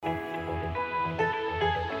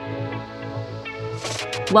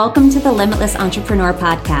Welcome to the Limitless Entrepreneur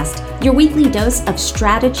Podcast, your weekly dose of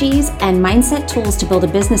strategies and mindset tools to build a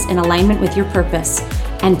business in alignment with your purpose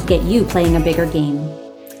and get you playing a bigger game.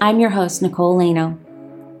 I'm your host, Nicole Laino.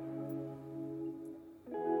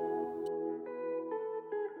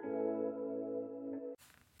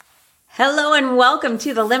 Hello and welcome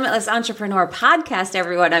to the Limitless Entrepreneur Podcast,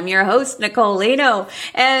 everyone. I'm your host, Nicole Laino,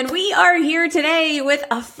 and we are here today with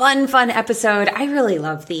a fun episode. I really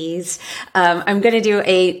love these. I'm going to do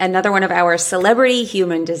another one of our celebrity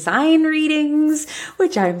human design readings,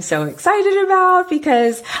 which I'm so excited about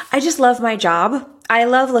because I just love my job. I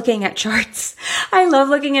love looking at charts. I love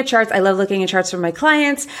looking at charts for my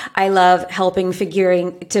clients. I love helping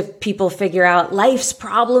people figure out life's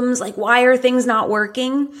problems, like why are things not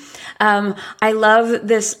working? I love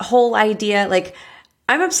this whole idea, like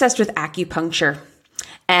I'm obsessed with acupuncture.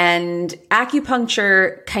 And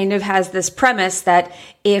acupuncture kind of has this premise that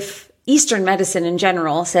if Eastern medicine in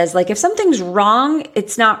general says, like, if something's wrong,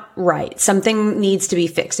 it's not right. Something needs to be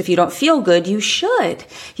fixed. If you don't feel good, you should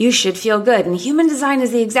feel good. And human design is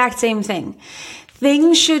the exact same thing.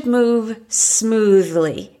 Things should move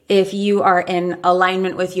smoothly if you are in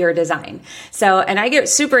alignment with your design. And I get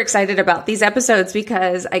super excited about these episodes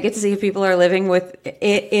because I get to see if people are living with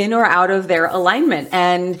in or out of their alignment.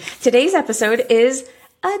 And today's episode is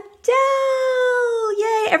Adele.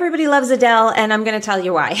 Yay. Everybody loves Adele. And I'm going to tell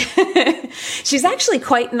you why. She's actually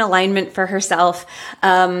quite an alignment for herself,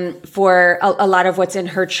 for a lot of what's in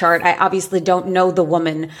her chart. I obviously don't know the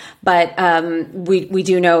woman, but, we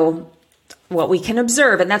do know what we can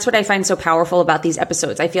observe. And that's what I find so powerful about these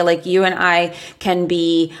episodes. I feel like you and I can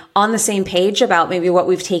be on the same page about maybe what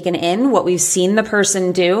we've taken in, what we've seen the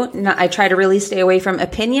person do. I try to really stay away from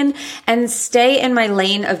opinion and stay in my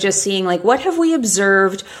lane of just seeing, like, what have we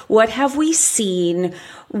observed? What have we seen?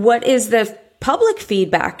 What is the public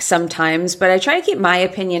feedback sometimes? But I try to keep my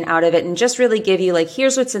opinion out of it and just really give you, like,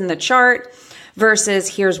 here's what's in the chart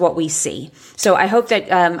versus here's what we see. So I hope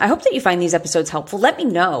that you find these episodes helpful. Let me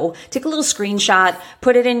know. Take a little screenshot,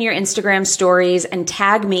 put it in your Instagram stories, and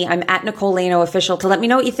tag me. I'm at Nicole Laino Official to let me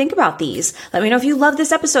know what you think about these. Let me know if you love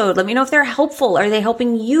this episode. Let me know if they're helpful. Are they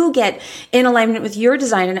helping you get in alignment with your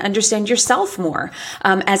design and understand yourself more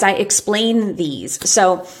as I explain these?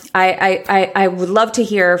 So I would love to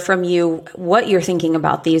hear from you what you're thinking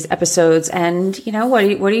about these episodes, and what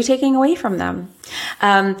are you taking away from them?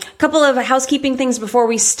 A couple of housekeeping things before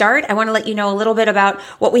we start. I want to let you know a little bit about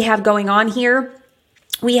what we have going on here.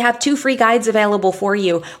 We have 2 free guides available for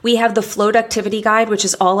you. We have the Flow-ductivity guide, which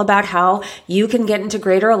is all about how you can get into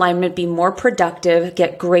greater alignment, be more productive,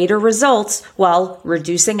 get greater results while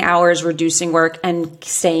reducing hours, reducing work, and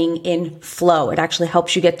staying in flow. It actually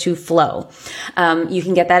helps you get to flow. You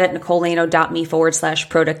can get that at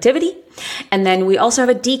nicolelaino.me/productivity. And then we also have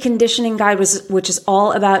a deconditioning guide, which is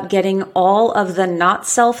all about getting all of the not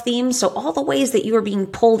self themes. So all the ways that you are being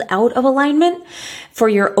pulled out of alignment for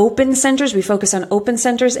your open centers. We focus on open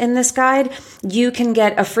centers in this guide. You can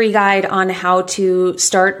get a free guide on how to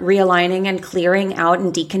start realigning and clearing out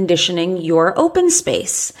and deconditioning your open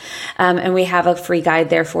space. And we have a free guide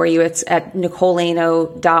there for you. It's at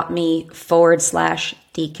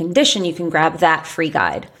nicolelaino.me/decondition. You can grab that free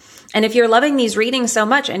guide. And if you're loving these readings so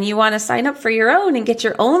much and you want to sign up for your own and get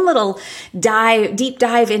your own little deep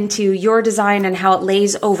dive into your design and how it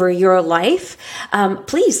lays over your life,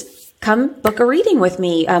 please come book a reading with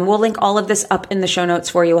me. We'll link all of this up in the show notes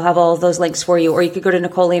for you. We'll have all of those links for you, or you could go to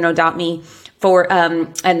nicolelaino.me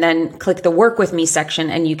and then click the work with me section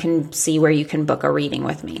and you can see where you can book a reading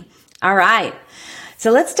with me. All right. So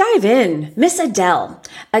let's dive in. Miss Adele.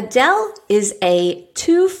 Adele is a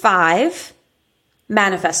 2/5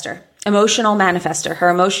 manifester, emotional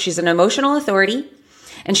manifester. She's an emotional authority,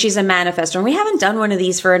 and she's a manifester. And we haven't done one of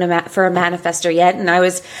these for a manifester yet. And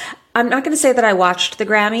I'm not going to say that I watched the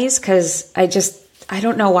Grammys because I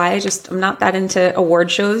don't know why. I'm not that into award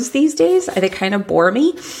shows these days. They kind of bore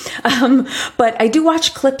me. But I do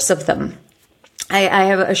watch clips of them. I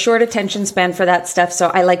have a short attention span for that stuff, so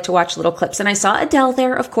I like to watch little clips. And I saw Adele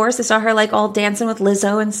there, of course. I saw her like all dancing with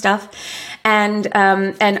Lizzo and stuff. And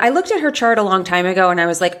I looked at her chart a long time ago and I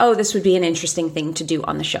was like, oh, this would be an interesting thing to do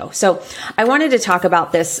on the show. So I wanted to talk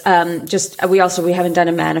about this. We haven't done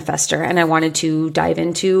a manifester, and I wanted to dive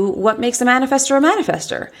into what makes a manifester a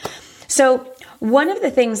manifester. So one of the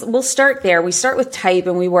things, we'll start there. We start with type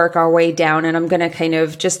and we work our way down, and I'm going to kind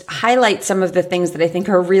of just highlight some of the things that I think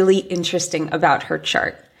are really interesting about her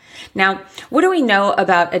chart. Now, what do we know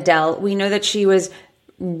about Adele? We know that she was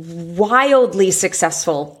wildly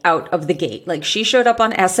successful out of the gate. Like, she showed up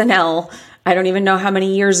on SNL. I don't even know how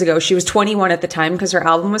many years ago. She was 21 at the time because her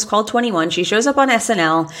album was called 21. She shows up on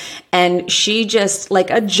SNL and she just,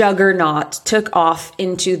 like a juggernaut, took off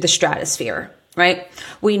into the stratosphere, right?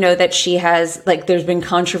 We know that she has, like, there's been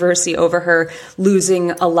controversy over her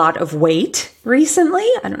losing a lot of weight recently.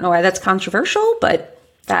 I don't know why that's controversial, but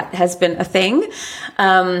that has been a thing.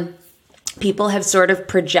 People have sort of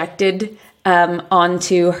projected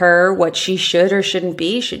onto her what she should or shouldn't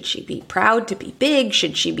be. Should she be proud to be big?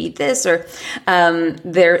 Should she be this? Or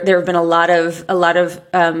there have been a lot of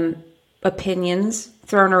opinions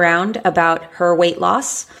thrown around about her weight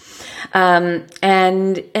loss. And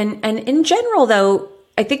in general, though,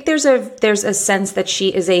 I think there's a sense that she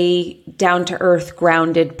is a down to earth,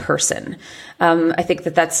 grounded person. I think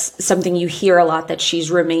that that's something you hear a lot, that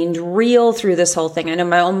she's remained real through this whole thing. I know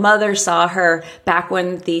my own mother saw her back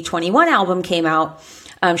when the 21 album came out.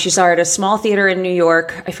 She saw her at a small theater in New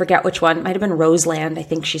York. I forget which one. It might have been Roseland, I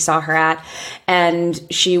think she saw her at. And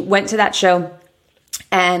she went to that show.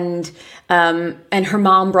 And her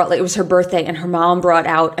mom brought, like, it was her birthday, and her mom brought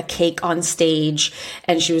out a cake on stage,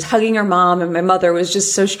 and she was hugging her mom, and my mother was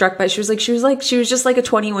just so struck by it. She was just like a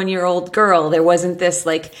 21-year-old girl. There wasn't this,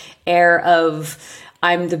 like, air of,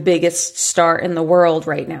 I'm the biggest star in the world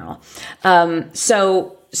right now.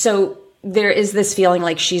 So there is this feeling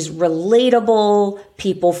like she's relatable.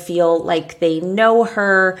 People feel like they know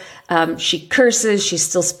her. She curses. She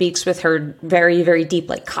still speaks with her very, very deep,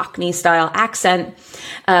 like, Cockney style accent.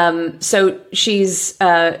 So she's,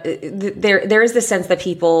 there is this sense that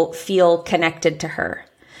people feel connected to her.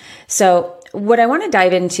 So what I want to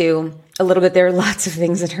dive into a little bit, there are lots of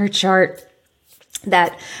things in her chart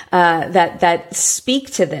that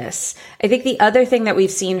speak to this. I think the other thing that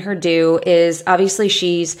we've seen her do is, obviously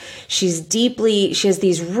she has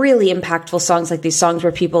these really impactful songs, like these songs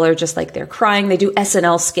where people are just like, they're crying. They do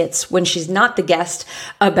SNL skits when she's not the guest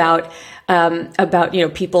about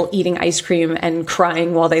people eating ice cream and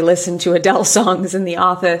crying while they listen to Adele songs in the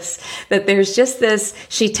office. That there's just this,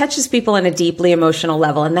 she touches people on a deeply emotional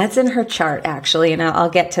level, and that's in her chart, actually. And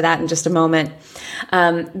I'll get to that in just a moment.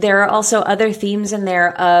 There are also other themes in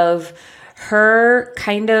there of her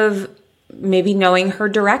kind of maybe knowing her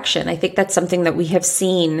direction. I think that's something that we have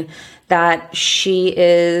seen, that she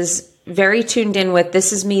is very tuned in with,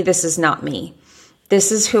 this is me, this is not me.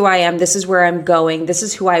 This is who I am. This is where I'm going. This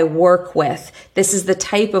is who I work with. This is the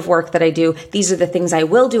type of work that I do. These are the things I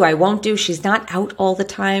will do, I won't do. She's not out all the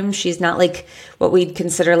time. She's not like what we'd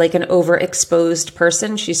consider like an overexposed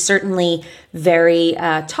person. She's certainly very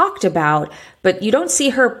talked about, but you don't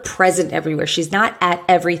see her present everywhere. She's not at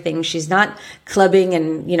everything. She's not clubbing,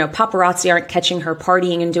 and, paparazzi aren't catching her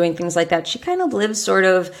partying and doing things like that. She kind of lives sort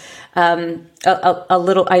of a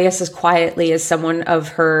little, I guess, as quietly as someone of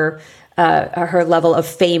her level of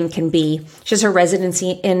fame can be. She has her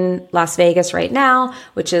residency in Las Vegas right now,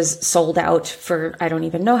 which is sold out for I don't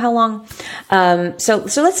even know how long. So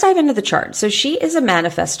let's dive into the chart. So she is a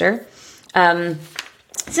manifester.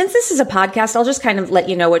 Since this is a podcast, I'll just kind of let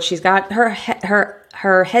you know what she's got. Her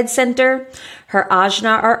head center, her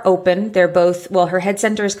ajna are open. They're both, well, her head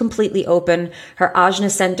center is completely open. Her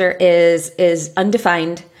ajna center is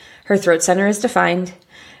undefined. Her throat center is defined.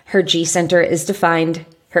 Her G center is defined.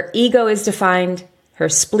 Her ego is defined. Her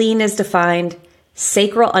spleen is defined.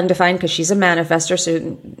 Sacral undefined, because she's a manifester,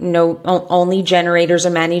 so only generators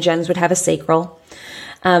or mani-gens would have a sacral.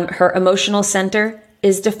 Her emotional center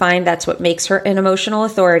is defined. That's what makes her an emotional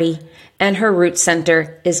authority. And her root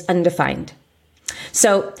center is undefined.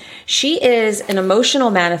 So she is an emotional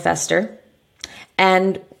manifester.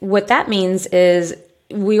 And what that means is,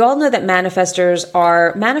 we all know that manifestors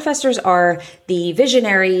are the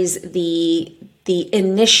visionaries, the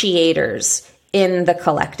initiators in the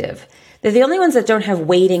collective. They're the only ones that don't have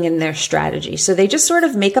weighting in their strategy. So they just sort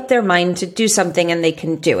of make up their mind to do something and they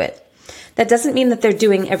can do it. That doesn't mean that they're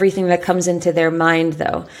doing everything that comes into their mind,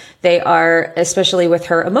 though. They are, especially with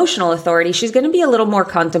her emotional authority, she's going to be a little more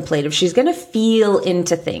contemplative. She's going to feel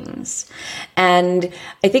into things. And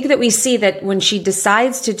I think that we see that when she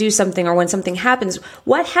decides to do something, or when something happens,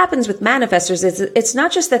 what happens with manifestors is it's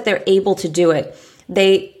not just that they're able to do it.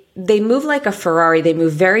 They move like a Ferrari. They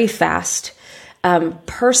move very fast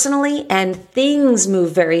personally, and things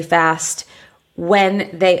move very fast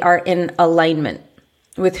when they are in alignment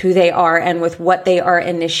with who they are and with what they are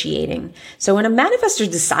initiating. So when a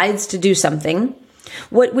manifestor decides to do something,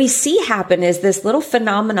 what we see happen is this little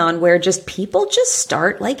phenomenon where just people just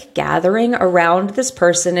start like gathering around this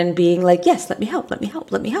person and being like, yes, let me help.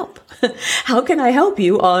 How can I help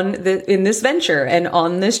you in this venture and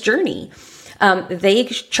on this journey? They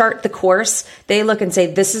chart the course. They look and say,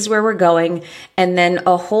 this is where we're going. And then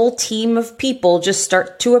a whole team of people just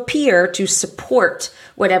start to appear to support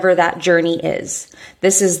whatever that journey is.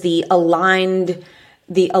 This is the aligned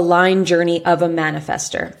journey of a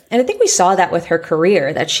manifester. And I think we saw that with her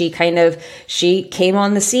career, that she came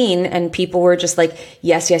on the scene and people were just like,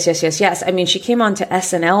 yes, yes, yes, yes, yes. I mean, she came on to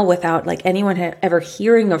SNL without like anyone ever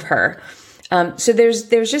hearing of her. So there's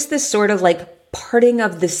just this sort of like parting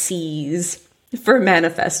of the seas for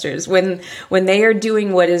manifestors when they are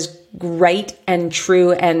doing what is right and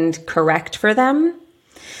true and correct for them.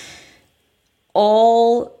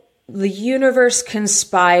 All the universe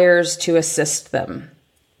conspires to assist them.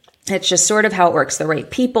 It's just sort of how it works. The right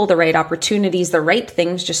people, the right opportunities, the right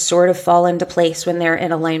things just sort of fall into place when they're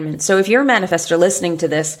in alignment. So if you're a manifestor listening to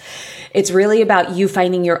this, it's really about you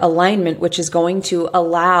finding your alignment, which is going to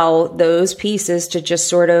allow those pieces to just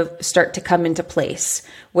sort of start to come into place.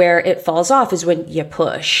 Where it falls off is when you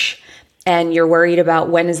push and you're worried about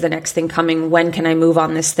when is the next thing coming? When can I move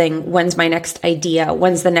on this thing? When's my next idea?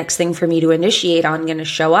 When's the next thing for me to initiate on going to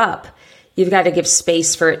show up? You've got to give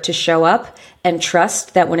space for it to show up and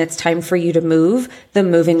trust that when it's time for you to move, the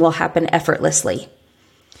moving will happen effortlessly.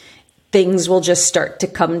 Things will just start to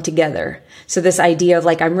come together. So this idea of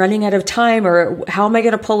like, I'm running out of time, or how am I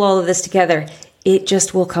going to pull all of this together? It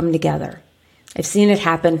just will come together. I've seen it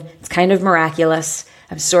happen. It's kind of miraculous.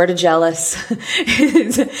 I'm sort of jealous.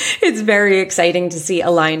 It's very exciting to see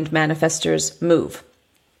aligned manifestors move.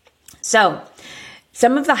 So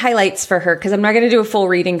some of the highlights for her, because I'm not going to do a full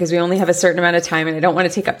reading because we only have a certain amount of time and I don't want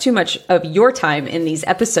to take up too much of your time in these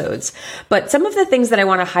episodes. But some of the things that I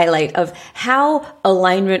want to highlight of how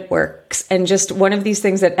alignment works. And just one of these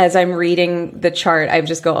things that as I'm reading the chart, I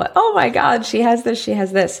just go, oh my God, she has this, she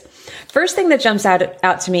has this. First thing that jumps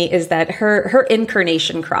out to me is that her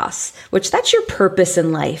incarnation cross, which that's your purpose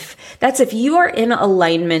in life. That's if you are in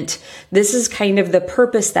alignment, this is kind of the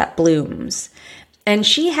purpose that blooms. And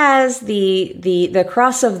she has the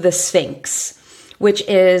cross of the Sphinx, which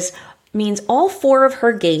means all four of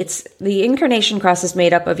her gates. The incarnation cross is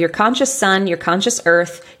made up of your conscious sun, your conscious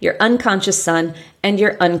earth, your unconscious sun, and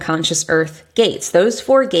your unconscious earth gates. Those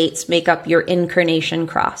four gates make up your incarnation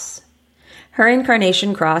cross. Her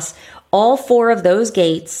incarnation cross, all four of those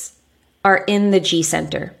gates are in the G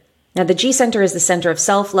center. Now, the G center is the center of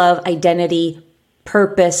self-love, identity,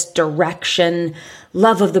 purpose, direction,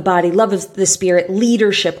 love of the body, love of the spirit,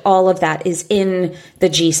 leadership. All of that is in the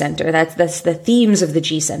G center. That's the themes of the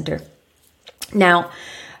G center. Now,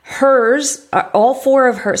 hers are all four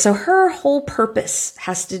of her. So her whole purpose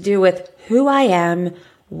has to do with who I am,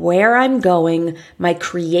 where I'm going, my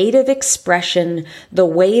creative expression, the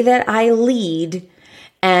way that I lead,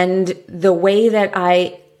 and the way that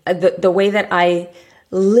I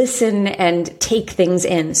listen and take things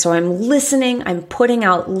in. So I'm listening, I'm putting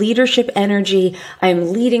out leadership energy,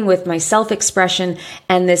 I'm leading with my self-expression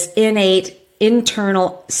and this innate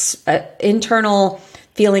internal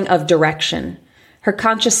feeling of direction. Her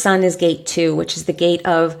conscious sun is gate 2, which is the gate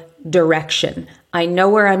of direction. I know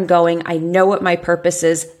where I'm going. I know what my purpose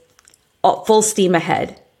is. Full steam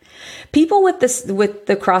ahead. People with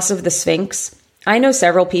the cross of the Sphinx, I know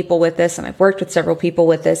several people with this, and I've worked with several people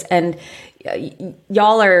with this, and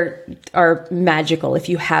y'all are magical if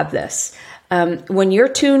you have this. When you're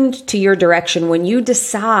tuned to your direction, when you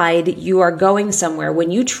decide you are going somewhere,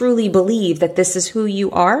 when you truly believe that this is who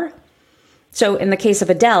you are. So in the case of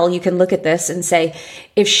Adele, you can look at this and say,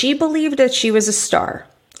 if she believed that she was a star,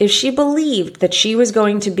 if she believed that she was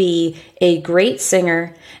going to be a great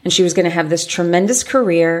singer and she was going to have this tremendous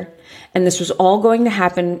career, and this was all going to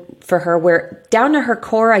happen for her, where down to her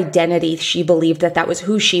core identity, she believed that that was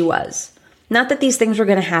who she was. Not that these things were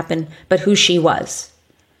going to happen, but who she was.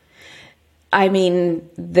 I mean,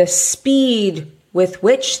 the speed with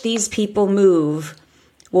which these people move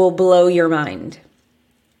will blow your mind.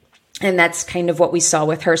 And that's kind of what we saw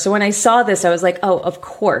with her. So when I saw this, I was like, oh, of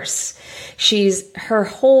course. Her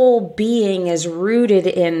whole being is rooted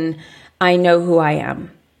in, I know who I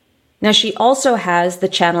am. Now, she also has the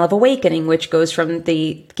channel of awakening, which goes from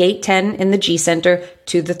the gate 10 in the G center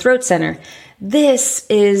to the throat center. It's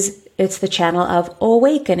the channel of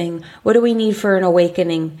awakening. What do we need for an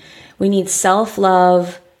awakening? We need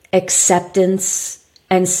self-love, acceptance,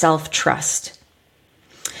 and self-trust.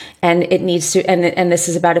 And it needs to, and this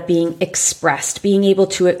is about it being expressed, being able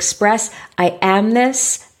to express, I am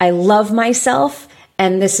this, I love myself,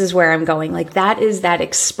 and this is where I'm going. Like that is that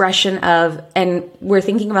expression of, and we're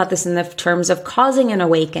thinking about this in the terms of causing an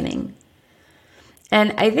awakening.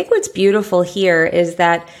 And I think what's beautiful here is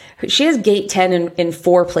that she has gate 10 in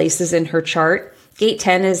 4 places in her chart. Gate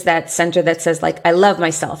 10 is that center that says like, I love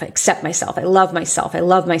myself, I accept myself, I love myself, I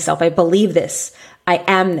love myself, I believe this, I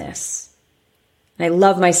am this. And I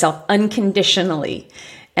love myself unconditionally.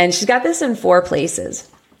 And she's got this in 4 places.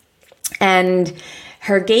 And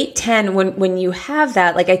her gate 10, when you have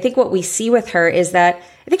that, like I think what we see with her is that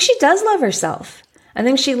I think she does love herself. I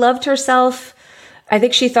think she loved herself. I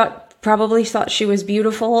think she probably thought she was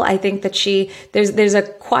beautiful. I think that there's a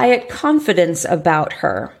quiet confidence about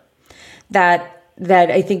her that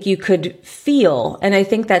I think you could feel. And I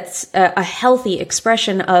think that's a healthy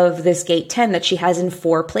expression of this gate 10 that she has in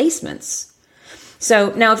 4 placements.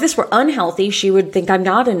 So now if this were unhealthy, she would think I'm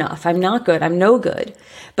not enough, I'm not good, I'm no good.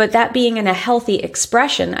 But that being in a healthy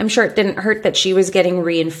expression, I'm sure it didn't hurt that she was getting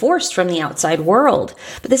reinforced from the outside world.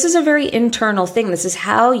 But this is a very internal thing. This is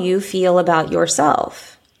how you feel about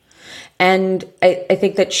yourself. And I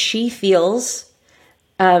think that she feels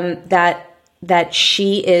that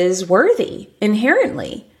she is worthy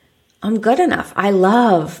inherently. I'm good enough. I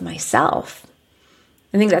love myself.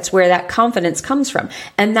 I think that's where that confidence comes from.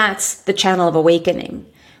 And that's the channel of awakening.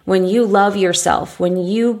 When you love yourself, when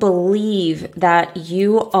you believe that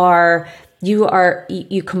you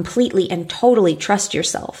completely and totally trust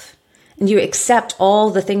yourself and you accept all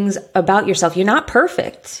the things about yourself, you're not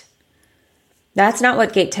perfect. That's not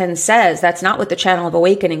what gate 10 says. That's not what the channel of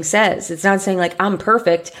awakening says. It's not saying like, I'm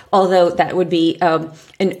perfect, although that would be an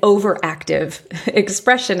overactive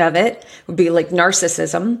expression of it. It would be like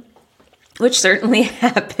narcissism, which certainly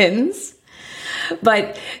happens.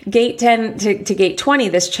 But gate 10 to gate 20,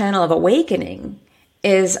 this channel of awakening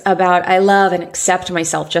is about, I love and accept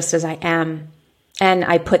myself just as I am. And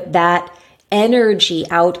I put that energy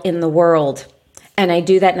out in the world. And I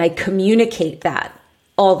do that and I communicate that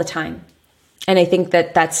all the time. And I think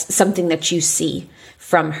that that's something that you see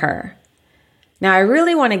from her. Now, I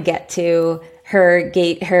really want to get to her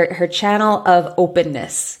channel of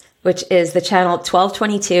openness, which is the channel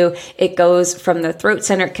 1222. It goes from the throat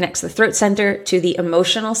center, it connects the throat center to the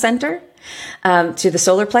emotional center, to the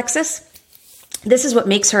solar plexus. This is what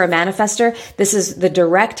makes her a manifester. This is the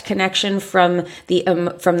direct connection from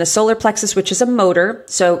the solar plexus, which is a motor.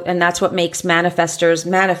 So, and that's what makes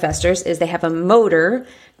manifestors is they have a motor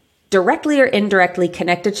directly or indirectly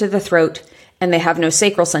connected to the throat, and they have no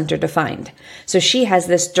sacral center defined. So she has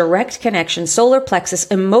this direct connection. Solar plexus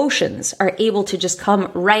emotions are able to just come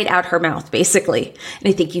right out her mouth, basically. And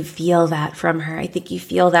I think you feel that from her. I think you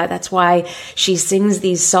feel that. That's why she sings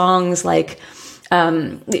these songs like,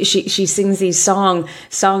 she sings these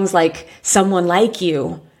songs like Someone Like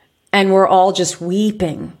You. And we're all just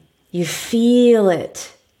weeping. You feel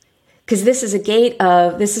it. Because this is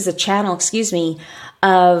a channel,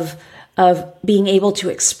 of being able to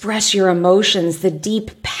express your emotions, the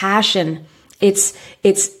deep passion. It's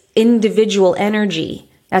individual energy.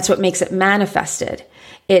 That's what makes it manifested.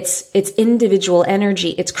 It's individual energy.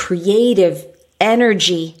 It's creative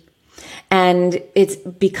energy. And it's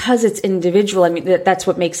because it's individual. I mean, that's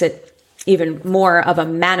what makes it even more of a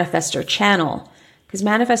manifestor channel. Because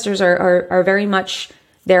manifestors are very much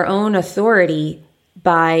their own authority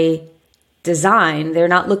by design. They're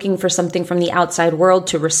not looking for something from the outside world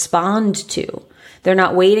to respond to. They're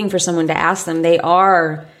not waiting for someone to ask them. They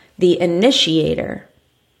are the initiator.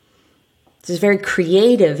 This is very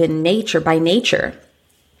creative in nature, by nature.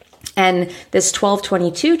 And this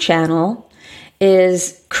 1222 channel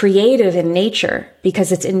is creative in nature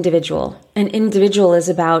because it's individual. And individual is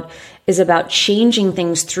about changing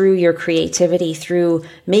things through your creativity, through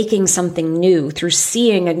making something new, through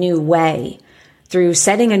seeing a new way, through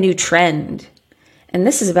setting a new trend. And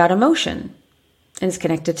this is about emotion, and it's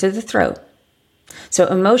connected to the throat. So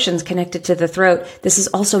emotions connected to the throat. This is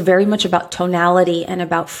also very much about tonality and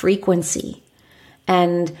about frequency.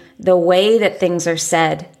 And the way that things are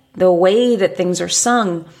said, the way that things are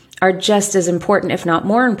sung are just as important, if not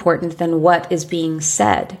more important, than what is being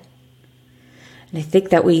said. And I think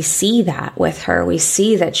that we see that with her. We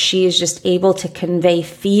see that she is just able to convey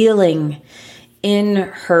feeling in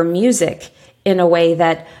her music in a way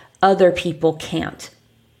that other people can't,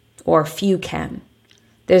 or few can.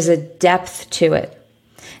 There's a depth to it.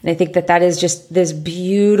 And I think that is just this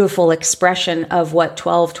beautiful expression of what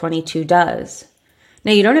 1222 does.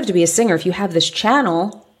 Now, you don't have to be a singer. If you have this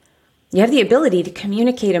channel, you have the ability to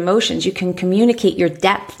communicate emotions. You can communicate your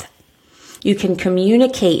depth. You can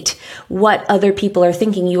communicate what other people are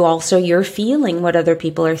thinking. You're feeling what other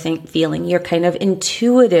people are feeling. You're kind of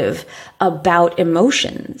intuitive about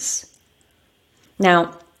emotions.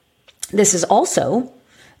 Now, this is also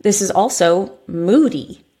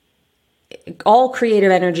moody. All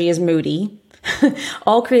creative energy is moody.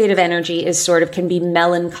 All creative energy is can be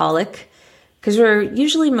melancholic, because we're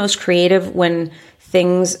usually most creative when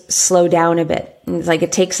things slow down a bit. And it's like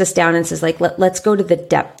it takes us down and says, like, let's go to the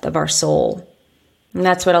depth of our soul. And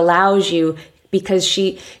that's what allows you, because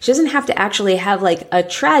she doesn't have to actually have like a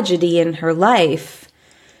tragedy in her life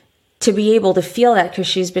to be able to feel that, because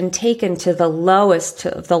she's been taken to the lowest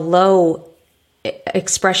of the low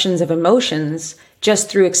expressions of emotions just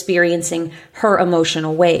through experiencing her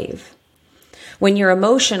emotional wave. When you're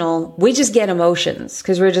emotional, we just get emotions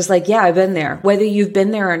because we're just like, yeah, I've been there. Whether you've been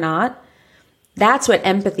there or not, that's what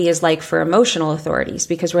empathy is like for emotional authorities,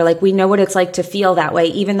 because we're like, we know what it's like to feel that way.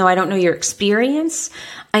 Even though I don't know your experience,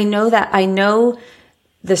 I know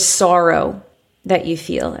the sorrow that you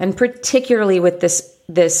feel. And particularly with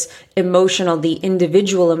this emotional, the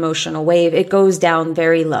individual emotional wave, it goes down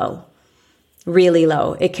very low, really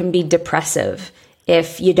low. It can be depressive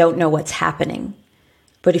if you don't know what's happening.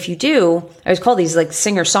 But if you do, I always call these like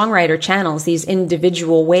singer-songwriter channels, these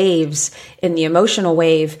individual waves in the emotional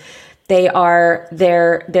wave. They're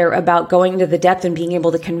about going to the depth and being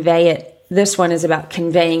able to convey it. This one is about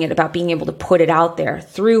conveying it, about being able to put it out there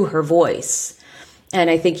through her voice. And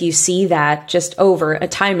I think you see that just over a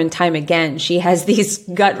time and time again. She has these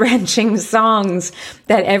gut-wrenching songs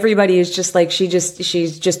that everybody is just like,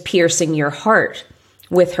 she's just piercing your heart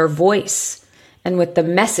with her voice and with the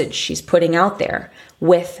message she's putting out there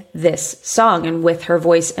with this song and with her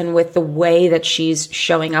voice and with the way that she's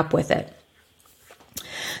showing up with it.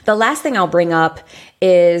 The last thing I'll bring up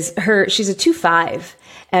is she's a 2/5,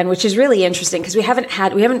 and which is really interesting because we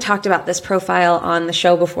haven't talked about this profile on the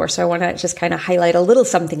show before. So I want to just kind of highlight a little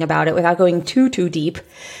something about it without going too deep.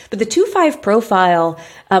 But the 2/5 profile,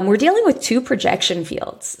 we're dealing with 2 projection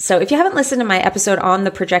fields. So if you haven't listened to my episode on the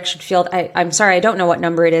projection field, I'm sorry, I don't know what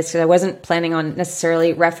number it is because I wasn't planning on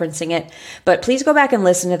necessarily referencing it, but please go back and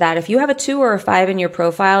listen to that. If you have a 2 or a 5 in your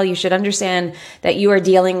profile, you should understand that you are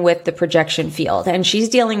dealing with the projection field, and she's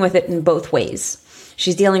dealing with it in both ways.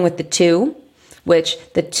 She's dealing with the 2, which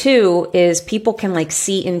the 2 is people can like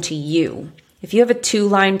see into you. If you have a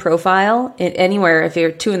 2-line profile anywhere, if you're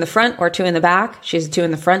 2 in the front or 2 in the back, she's a 2 in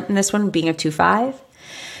the front in this one, being a 2/5.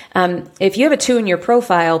 If you have a 2 in your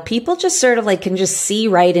profile, people just sort of like can just see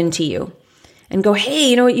right into you and go, hey,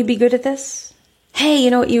 you know what, you'd be good at this? Hey, you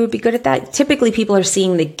know what, you would be good at that? Typically people are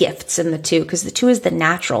seeing the gifts in the 2 because the 2 is the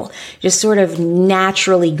natural, just sort of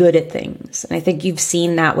naturally good at things. And I think you've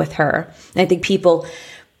seen that with her. And I think people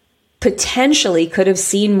potentially could have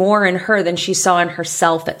seen more in her than she saw in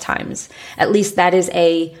herself at times. At least that is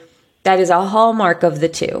a hallmark of the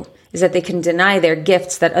 2, is that they can deny their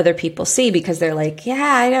gifts that other people see because they're like,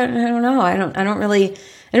 yeah, I don't know. I don't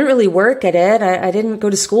really work at it. I didn't go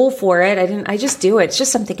to school for it. I just do it. It's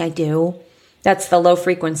just something I do. That's the low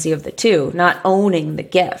frequency of the 2, not owning the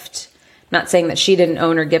gift. Not saying that she didn't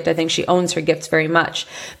own her gift. I think she owns her gifts very much.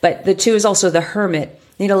 But the 2 is also the hermit.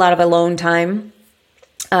 Need a lot of alone time.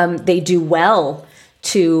 They do well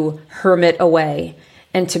to hermit away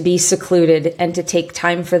and to be secluded and to take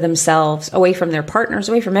time for themselves, away from their partners,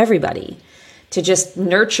 away from everybody, to just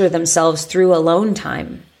nurture themselves through alone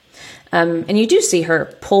time. And you do see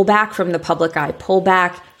her pull back from the public eye, pull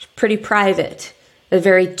back, pretty private, a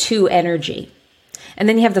very 2 energy. And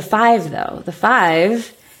then you have the 5 though. The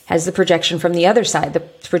 5 has the projection from the other side. The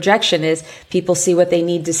projection is people see what they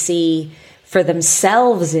need to see for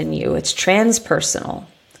themselves in you. It's transpersonal.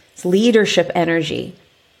 Leadership energy.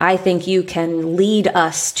 I think you can lead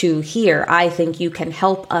us to here. I think you can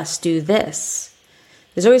help us do this.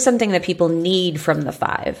 There's always something that people need from the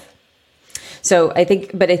 5. So I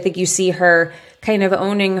think you see her kind of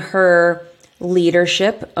owning her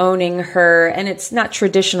leadership, owning her, and it's not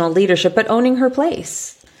traditional leadership, but owning her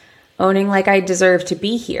place, owning like I deserve to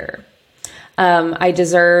be here. I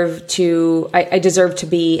deserve to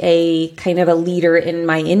be a kind of a leader in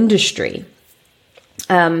my industry.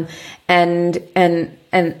 And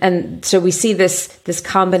so we see this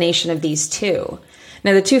combination of these 2.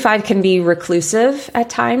 Now the 2/5 can be reclusive at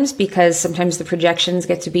times because sometimes the projections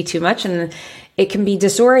get to be too much, and it can be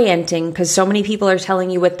disorienting because so many people are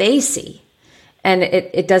telling you what they see, and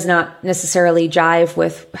it does not necessarily jive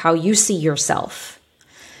with how you see yourself.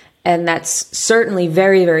 And that's certainly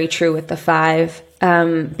very, very true with the 5,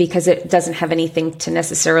 because it doesn't have anything to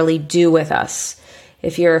necessarily do with us.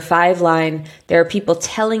 If you're a 5-line, there are people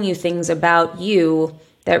telling you things about you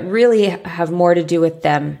that really have more to do with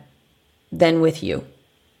them than with you.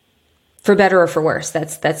 For better or for worse.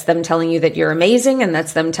 That's them telling you that you're amazing, and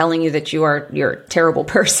that's them telling you that you're a terrible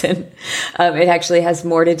person. It actually has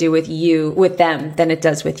more to do with them than it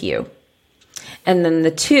does with you. And then the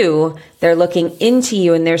 2, they're looking into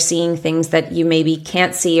you and they're seeing things that you maybe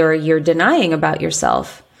can't see or you're denying about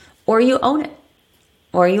yourself, or you own it.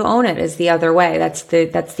 or you own it is the other way. That's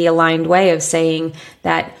the aligned way of saying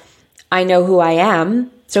that I know who I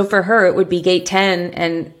am. So for her, it would be gate 10,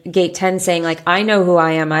 and gate 10 saying like, I know who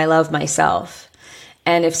I am. I love myself.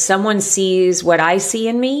 And if someone sees what I see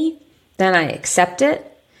in me, then I accept it.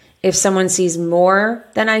 If someone sees more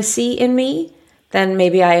than I see in me, then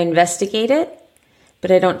maybe I investigate it,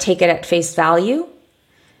 but I don't take it at face value.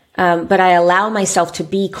 But I allow myself to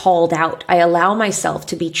be called out. I allow myself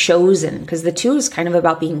to be chosen, because the 2 is kind of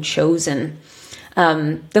about being chosen.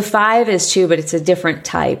 The 5 is too, but it's a different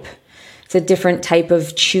type. It's a different type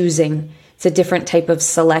of choosing. It's a different type of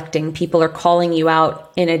selecting. People are calling you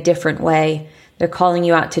out in a different way. They're calling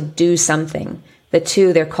you out to do something. The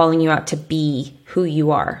 2, they're calling you out to be who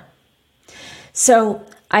you are. So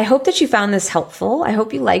I hope that you found this helpful. I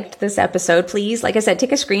hope you liked this episode. Please, like I said,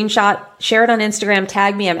 take a screenshot, share it on Instagram,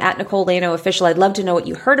 tag me. I'm at Nicole Laino Official. I'd love to know what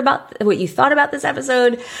you thought about this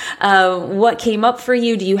episode, what came up for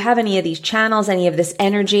you. Do you have any of these channels, any of this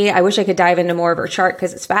energy? I wish I could dive into more of her chart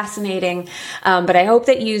because it's fascinating. But I hope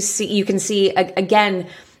that you can see again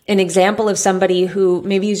an example of somebody who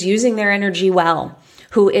maybe is using their energy well,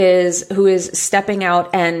 who is stepping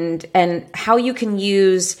out, and how you can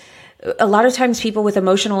use. A lot of times people with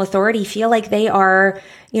emotional authority feel like they are,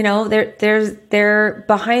 they're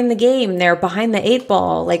behind the game. They're behind the 8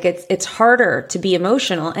 ball. Like it's harder to be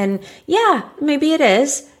emotional. And yeah, maybe it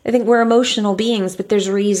is. I think we're emotional beings, but there's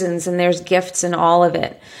reasons and there's gifts in all of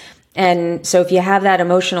it. And so if you have that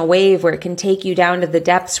emotional wave where it can take you down to the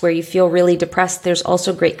depths where you feel really depressed, there's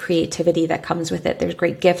also great creativity that comes with it. There's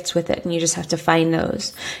great gifts with it. And you just have to find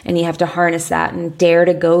those, and you have to harness that and dare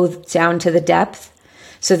to go down to the depth,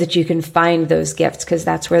 so that you can find those gifts, because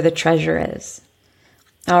that's where the treasure is.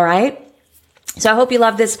 All right. So I hope you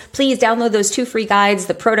love this. Please download those 2 free guides,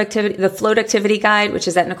 the Floativity Guide, which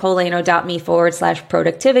is at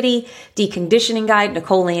NicoleLaino.me/productivity, Deconditioning Guide,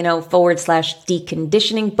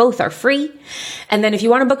 NicoleLaino.me/deconditioning. Both are free. And then if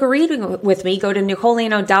you want to book a reading with me, go to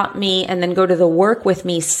NicoleLaino.me and then go to the Work With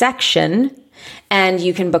Me section. And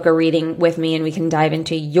you can book a reading with me, and we can dive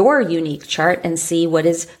into your unique chart and see what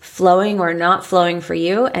is flowing or not flowing for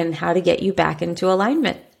you and how to get you back into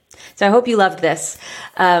alignment. So I hope you loved this.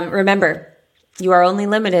 Remember, you are only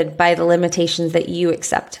limited by the limitations that you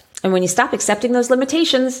accept. And when you stop accepting those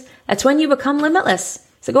limitations, that's when you become limitless.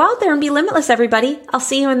 So go out there and be limitless, everybody. I'll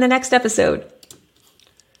see you in the next episode.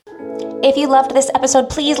 If you loved this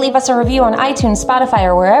episode, please leave us a review on iTunes, Spotify,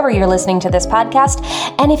 or wherever you're listening to this podcast.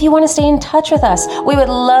 And if you want to stay in touch with us, we would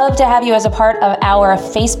love to have you as a part of our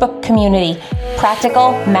Facebook community,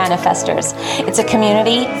 Practical Manifestors. It's a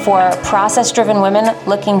community for process-driven women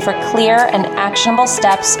looking for clear and actionable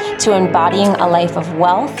steps to embodying a life of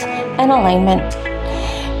wealth and alignment.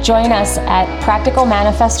 Join us at Practical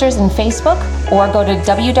Manifestors in Facebook, or go to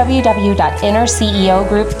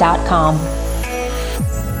www.innerceogroup.com.